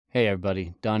Hey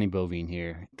everybody, Donnie Bovine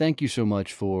here. Thank you so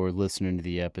much for listening to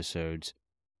the episodes.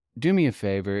 Do me a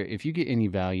favor, if you get any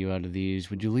value out of these,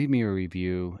 would you leave me a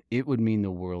review? It would mean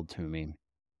the world to me.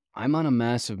 I'm on a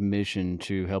massive mission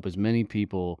to help as many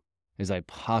people as I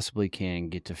possibly can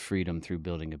get to freedom through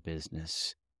building a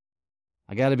business.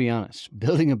 I gotta be honest,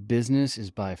 building a business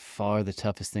is by far the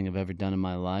toughest thing I've ever done in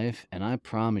my life, and I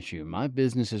promise you, my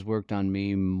business has worked on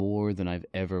me more than I've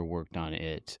ever worked on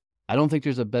it. I don't think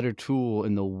there's a better tool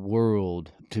in the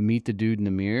world to meet the dude in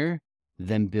the mirror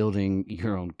than building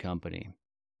your own company.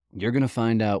 You're gonna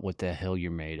find out what the hell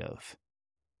you're made of.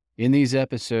 In these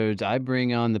episodes, I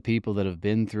bring on the people that have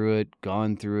been through it,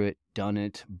 gone through it, done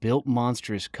it, built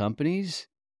monstrous companies,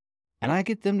 and I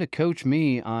get them to coach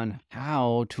me on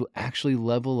how to actually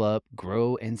level up,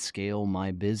 grow, and scale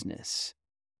my business.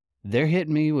 They're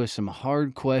hitting me with some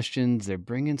hard questions. They're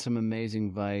bringing some amazing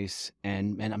advice.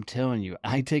 And I'm telling you,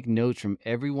 I take notes from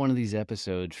every one of these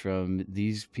episodes from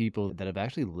these people that have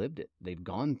actually lived it. They've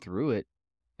gone through it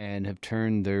and have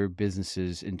turned their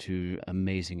businesses into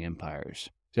amazing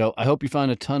empires. So I hope you find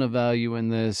a ton of value in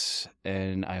this,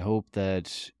 and I hope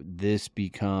that this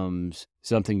becomes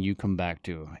something you come back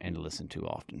to and listen to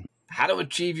often. How to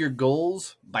achieve your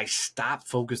goals by stop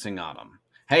focusing on them.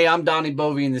 Hey, I'm Donnie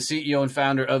Bovine, the CEO and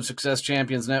founder of Success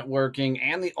Champions Networking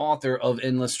and the author of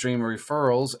Endless Stream of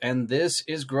Referrals, and this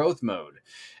is Growth Mode,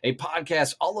 a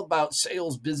podcast all about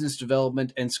sales, business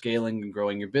development, and scaling and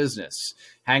growing your business.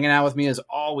 Hanging out with me as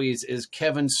always is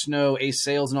Kevin Snow, a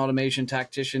sales and automation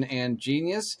tactician and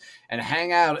genius, and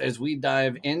hang out as we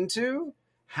dive into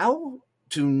how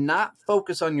to not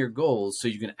focus on your goals so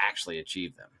you can actually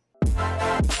achieve them.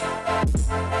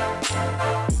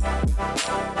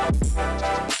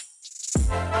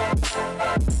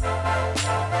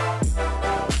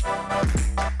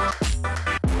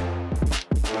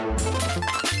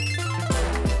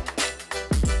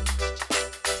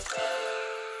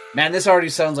 Man, this already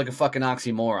sounds like a fucking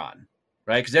oxymoron,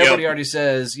 right? Because everybody already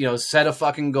says, set a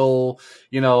fucking goal,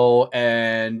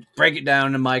 and break it down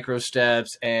into micro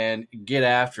steps and get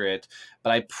after it.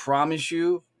 But I promise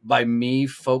you, by me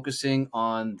focusing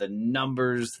on the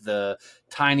numbers, the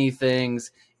tiny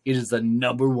things, it is the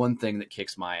number one thing that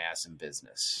kicks my ass in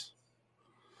business.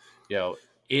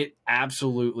 It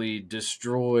absolutely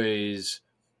destroys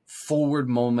forward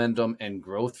momentum and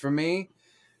growth for me.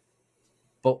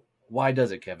 But why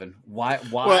does it, Kevin?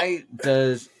 Why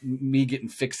does me getting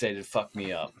fixated fuck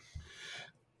me up?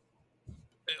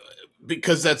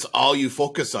 Because that's all you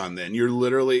focus on. Then you're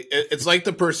literally, it's like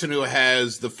the person who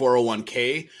has the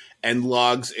 401k and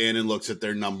logs in and looks at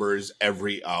their numbers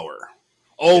every hour.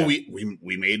 Oh, yeah.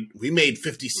 we made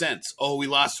 50 cents. Oh, we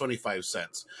lost 25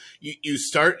 cents.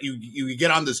 You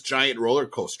get on this giant roller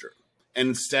coaster. And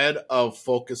instead of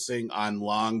focusing on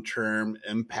long-term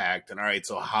impact and all right,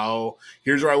 so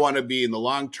here's where I want to be in the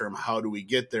long term. How do we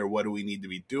get there? What do we need to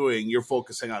be doing? You're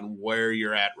focusing on where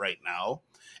you're at right now,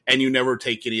 and you never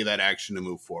take any of that action to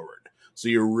move forward. So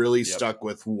you're really stuck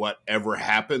with whatever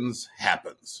happens.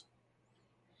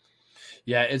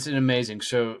 Yeah, it's an amazing.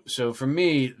 So for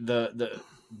me, the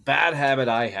bad habit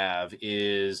I have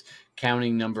is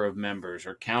counting number of members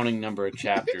or counting number of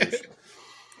chapters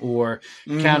or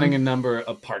counting a number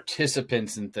of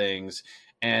participants and things.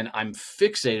 And I'm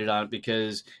fixated on it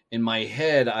because in my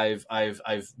head, I've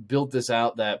built this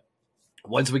out that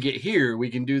once we get here,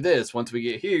 we can do this. Once we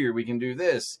get here, we can do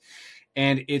this.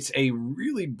 And it's a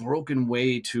really broken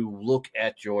way to look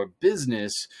at your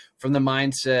business from the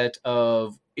mindset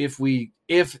of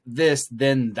if this,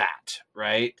 then that,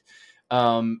 right?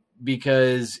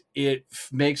 Because it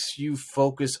makes you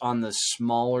focus on the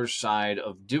smaller side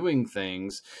of doing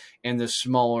things and the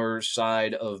smaller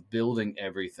side of building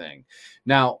everything.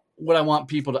 Now, what I want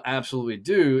people to absolutely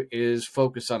do is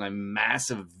focus on a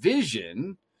massive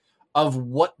vision of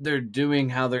what they're doing,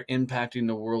 how they're impacting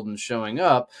the world and showing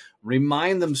up,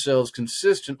 remind themselves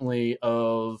consistently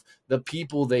of the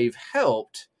people they've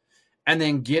helped, and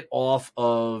then get off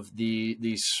of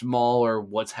the smaller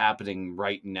what's happening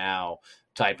right now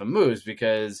type of moves,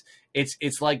 because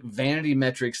it's like vanity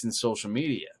metrics in social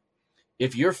media.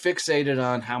 If you're fixated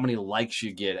on how many likes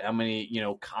you get, how many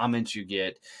comments you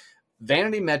get,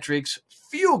 vanity metrics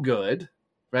feel good,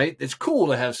 right? It's cool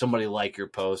to have somebody like your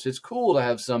post. It's cool to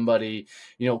have somebody,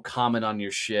 comment on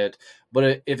your shit.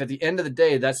 But if at the end of the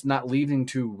day, that's not leading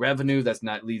to revenue, that's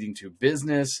not leading to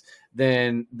business,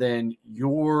 then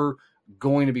you're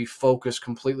going to be focused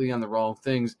completely on the wrong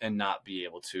things and not be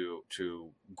able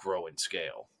to grow and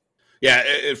scale.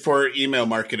 Yeah, for email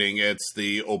marketing, it's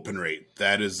the open rate.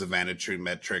 That is the vanity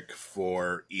metric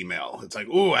for email. It's like,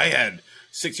 I had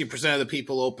 60% of the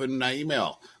people open my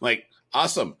email. Like,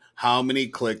 Awesome. How many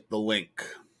clicked the link?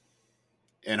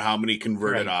 And how many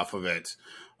converted Right. off of it?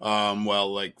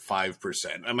 Well, like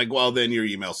 5%. I'm like, well, then your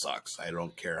email sucks. I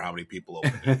don't care how many people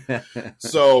opened it.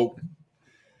 So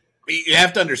you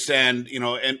have to understand,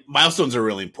 and milestones are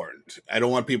really important. I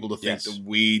don't want people to think Yes. that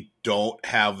we don't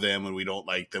have them and we don't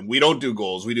like them. We don't do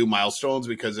goals. We do milestones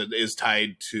because it is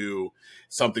tied to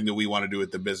something that we want to do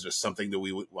with the business, something that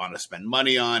we want to spend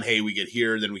money on. Hey, we get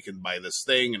here, then we can buy this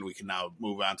thing and we can now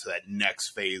move on to that next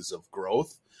phase of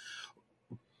growth.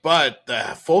 But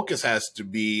the focus has to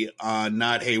be on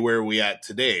not, hey, where are we at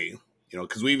today?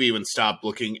 Because we've even stopped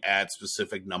looking at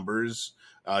specific numbers.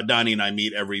 Donnie and I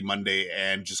meet every Monday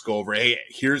and just go over, hey,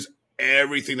 here's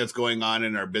everything that's going on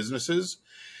in our businesses.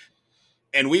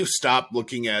 And we've stopped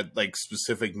looking at like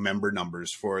specific member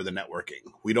numbers for the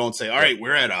networking. We don't say, all right,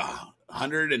 we're at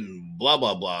 100 and blah,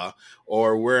 blah, blah,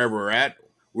 or wherever we're at.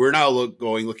 We're now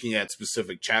looking at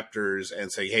specific chapters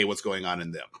and say, hey, what's going on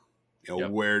in them?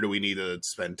 Where do we need to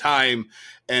spend time?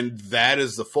 And that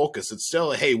is the focus. It's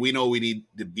still, hey, we know we need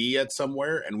to be at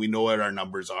somewhere and we know what our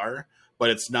numbers are, but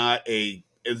it's not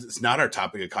our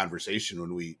topic of conversation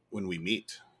when we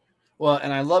meet. Well,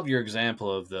 and I love your example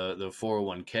of the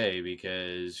 401k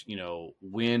because,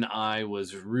 when I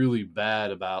was really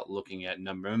bad about looking at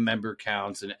member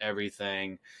counts and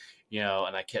everything,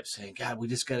 and I kept saying, God, we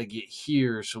just got to get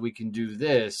here so we can do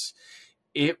this.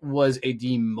 It was a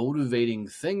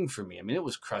demotivating thing for me. I mean, it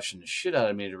was crushing the shit out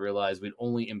of me to realize we'd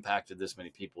only impacted this many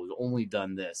people. We've only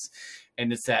done this.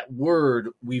 And it's that word,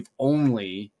 we've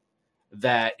only,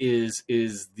 that is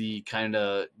the kind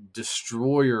of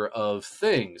destroyer of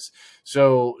things.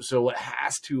 So what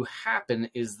has to happen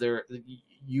is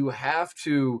you have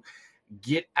to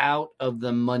get out of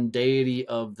the mundanity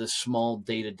of the small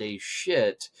day-to-day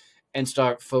shit and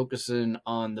start focusing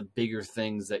on the bigger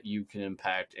things that you can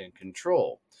impact and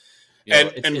control.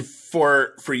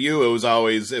 For you, it was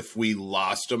always if we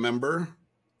lost a member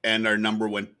and our number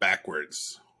went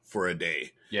backwards for a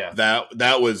day. Yeah,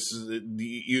 that was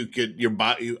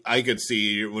I could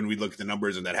see when we look at the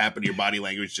numbers and that happened, your body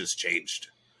language just changed.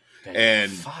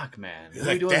 And fuck, man, what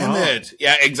like, damn wrong? It,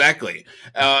 yeah, exactly.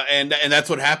 And that's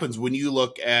what happens when you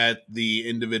look at the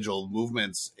individual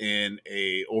movements in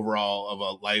a overall of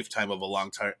a lifetime of a long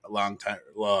time.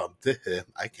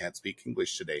 I can't speak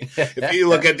English today. If you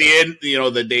look at the end,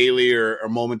 the daily or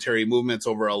momentary movements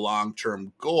over a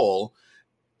long-term goal,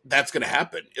 that's going to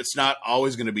happen. It's not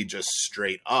always going to be just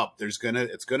straight up. It's going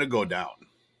to go down,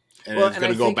 and it's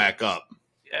going to go back up.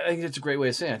 I think that's a great way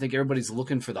of saying it. I think everybody's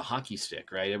looking for the hockey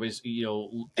stick, right? Everybody's,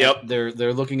 yep.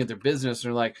 They're looking at their business and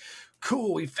they're like,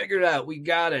 cool, we figured it out. We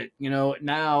got it.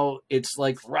 Now it's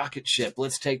like rocket ship.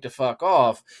 Let's take the fuck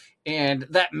off. And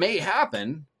that may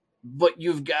happen, but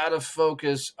you've got to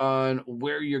focus on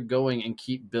where you're going and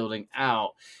keep building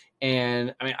out.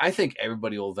 And I mean, I think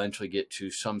everybody will eventually get to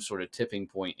some sort of tipping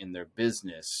point in their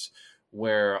business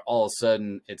where all of a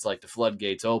sudden it's like the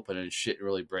floodgates open and shit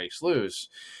really breaks loose.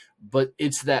 But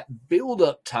it's that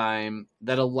build-up time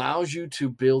that allows you to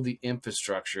build the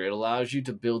infrastructure. It allows you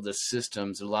to build the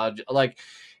systems. It allows you, like,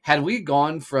 had we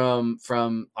gone from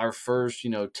our first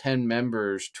 10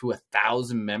 members to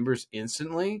 1,000 members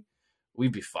instantly,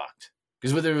 we'd be fucked.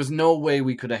 Because there was no way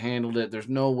we could have handled it. There's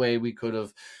no way we could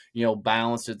have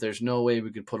balanced it. There's no way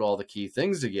we could put all the key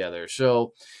things together.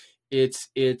 So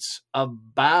it's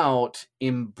about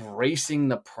embracing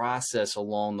the process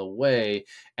along the way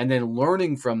and then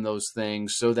learning from those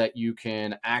things so that you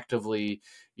can actively,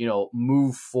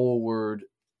 move forward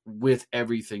with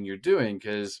everything you're doing.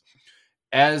 Because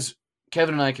as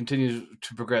Kevin and I continue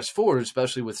to progress forward,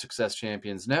 especially with Success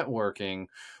Champions Networking,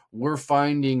 we're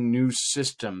finding new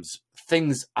systems,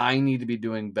 things I need to be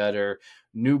doing better,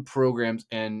 new programs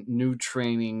and new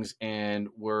trainings, and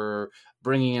we're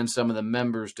bringing in some of the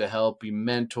members to help be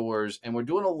mentors, and we're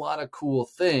doing a lot of cool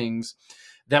things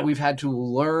that we've had to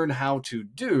learn how to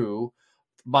do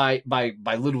by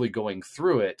literally going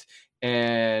through it.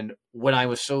 And when I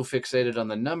was so fixated on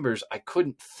the numbers, I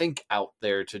couldn't think out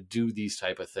there to do these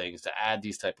type of things, to add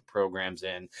these type of programs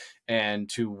in and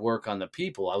to work on the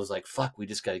people. I was like, fuck, we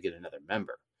just got to get another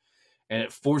member. And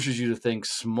it forces you to think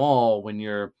small when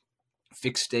you're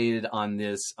fixated on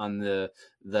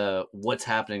the what's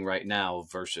happening right now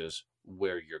versus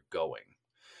where you're going.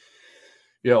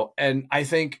 And I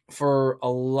think for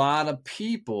a lot of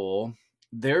people,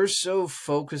 they're so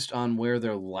focused on where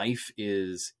their life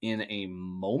is in a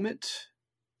moment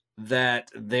that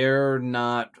they're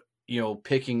not,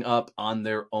 picking up on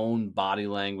their own body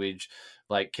language.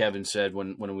 Like Kevin said,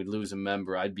 when we lose a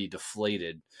member, I'd be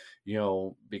deflated,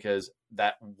 because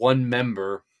that one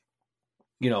member,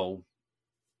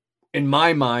 in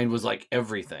my mind was like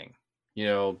everything. you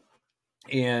know,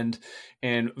 and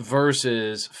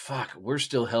versus, fuck, we're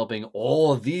still helping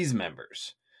all of these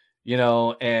members, you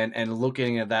know, and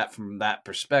looking at that from that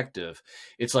perspective.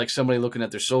 It's like somebody looking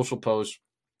at their social post,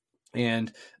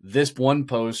 and this one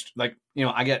post, like, you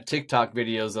know, I got TikTok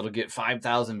videos that'll get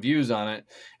 5,000 views on it,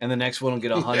 and the next one will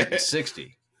get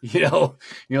 160. You know,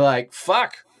 you're like,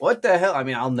 fuck, what the hell? I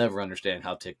mean, I'll never understand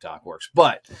how TikTok works,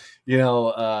 but you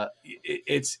know,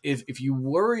 it's if you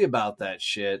worry about that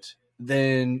shit,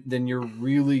 then you're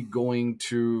really going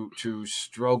to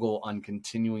struggle on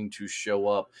continuing to show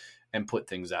up and put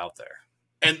things out there.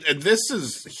 And this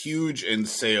is huge in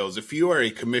sales. If you are a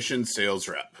commissioned sales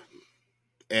rep,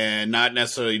 and not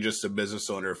necessarily just a business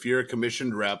owner, if you're a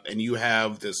commissioned rep and you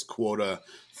have this quota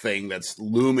thing that's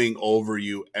looming over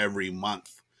you every month,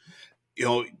 you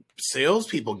know,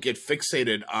 salespeople get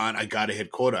fixated on, I got to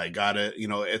hit quota. I got to, you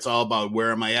know, it's all about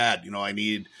where am I at? You know, I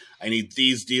need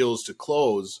these deals to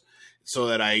close so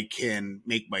that I can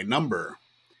make my number.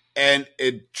 And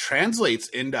it translates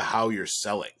into how you're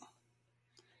selling.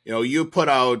 You know, you put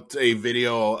out a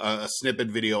video, a snippet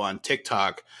video on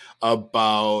TikTok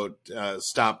about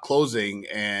stop closing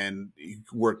and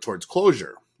work towards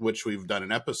closure, which we've done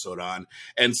an episode on.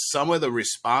 And some of the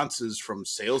responses from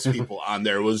salespeople on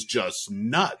there was just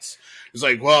nuts. It's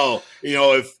like, well, you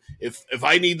know, if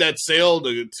I need that sale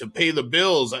to pay the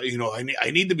bills, you know,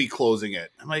 I need to be closing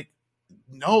it. I'm like,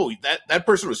 no, that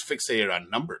person was fixated on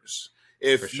numbers.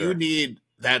 If you need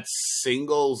that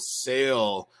single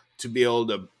sale to be able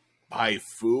to buy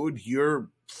food, you're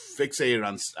fixated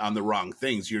on the wrong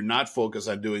things. You're not focused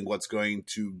on doing what's going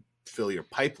to fill your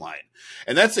pipeline.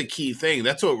 And that's a key thing.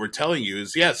 That's what we're telling you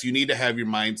is, yes, you need to have your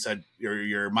mindset,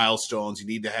 your milestones. You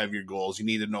need to have your goals. You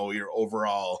need to know your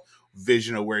overall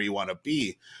vision of where you want to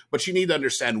be, but you need to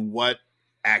understand what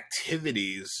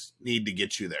activities need to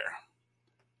get you there.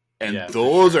 And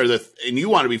those are and you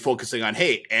want to be focusing on,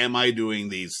 hey, am I doing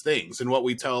these things? And what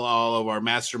we tell all of our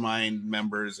mastermind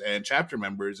members and chapter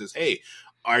members is, hey,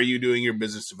 are you doing your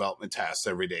business development tasks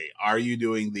every day? Are you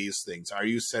doing these things? Are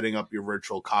you setting up your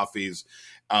virtual coffees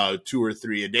 2 or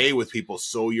 3 a day with people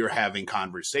so you're having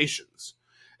conversations?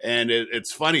 And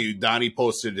it's funny, Donnie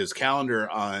posted his calendar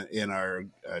in our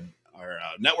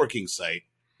networking site.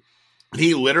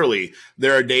 He literally,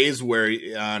 there are days where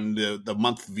on the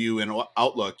month view in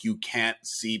Outlook, you can't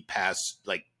see past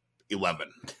like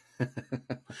 11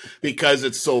 because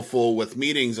it's so full with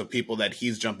meetings of people that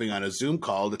he's jumping on a Zoom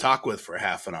call to talk with for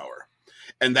half an hour.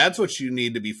 And that's what you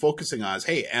need to be focusing on is,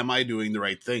 hey, am I doing the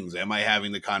right things? Am I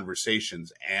having the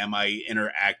conversations? Am I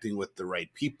interacting with the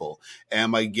right people?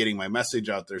 Am I getting my message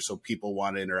out there so people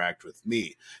want to interact with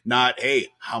me? Not, hey,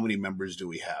 how many members do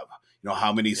we have? You know,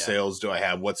 how many sales do I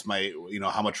have? What's my, you know,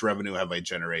 how much revenue have I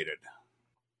generated?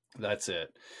 That's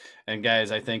it. And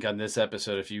guys, I think on this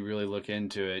episode, if you really look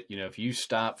into it, you know, if you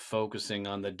stop focusing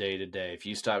on the day to day, if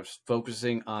you stop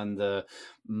focusing on the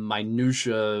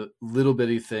minutia, little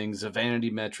bitty things, the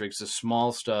vanity metrics, the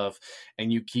small stuff,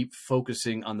 and you keep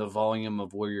focusing on the volume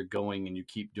of where you're going and you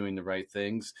keep doing the right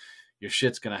things, your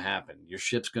shit's going to happen. Your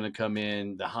ship's going to come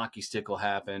in. The hockey stick will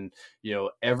happen. You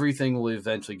know, everything will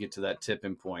eventually get to that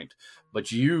tipping point.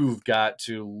 But you've got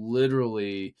to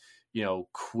literally, you know,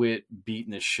 quit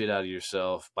beating the shit out of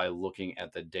yourself by looking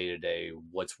at the day-to-day,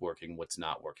 what's working, what's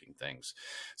not working things.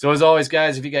 So as always,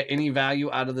 guys, if you got any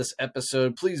value out of this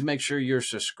episode, please make sure you're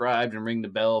subscribed and ring the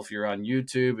bell if you're on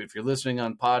YouTube. If you're listening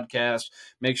on podcast,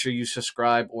 make sure you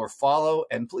subscribe or follow.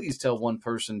 And please tell one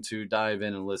person to dive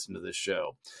in and listen to this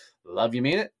show. Love you,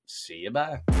 mean it. See you,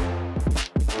 bye.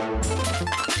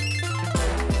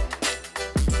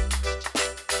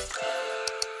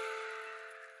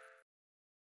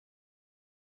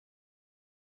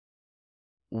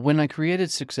 When I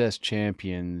created Success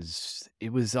Champions,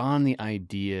 it was on the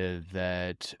idea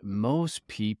that most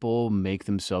people make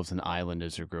themselves an island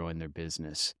as they're growing their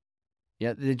business.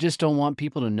 Yeah, they just don't want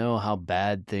people to know how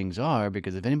bad things are,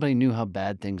 because if anybody knew how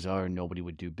bad things are, nobody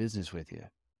would do business with you.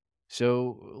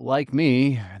 So, like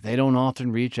me, they don't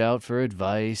often reach out for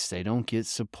advice. They don't get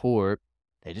support.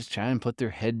 They just try and put their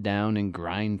head down and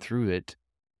grind through it.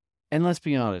 And let's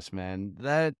be honest, man,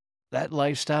 that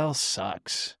lifestyle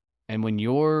sucks. And when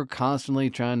you're constantly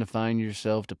trying to find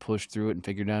yourself to push through it and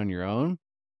figure it out on your own,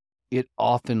 it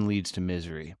often leads to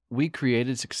misery. We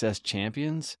created Success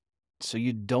Champions so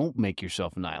you don't make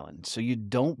yourself an island, so you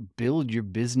don't build your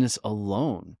business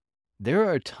alone. There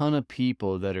are a ton of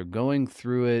people that are going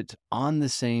through it on the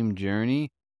same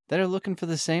journey that are looking for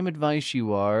the same advice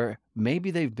you are. Maybe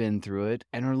they've been through it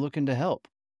and are looking to help.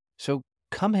 So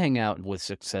come hang out with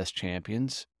Success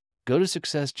Champions. Go Go to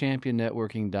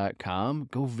successchampionnetworking.com,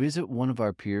 go visit one of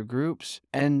our peer groups,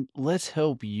 and let's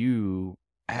help you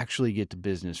actually get to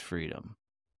business freedom.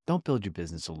 Don't build your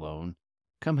business alone.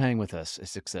 Come hang with us as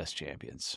Success Champions.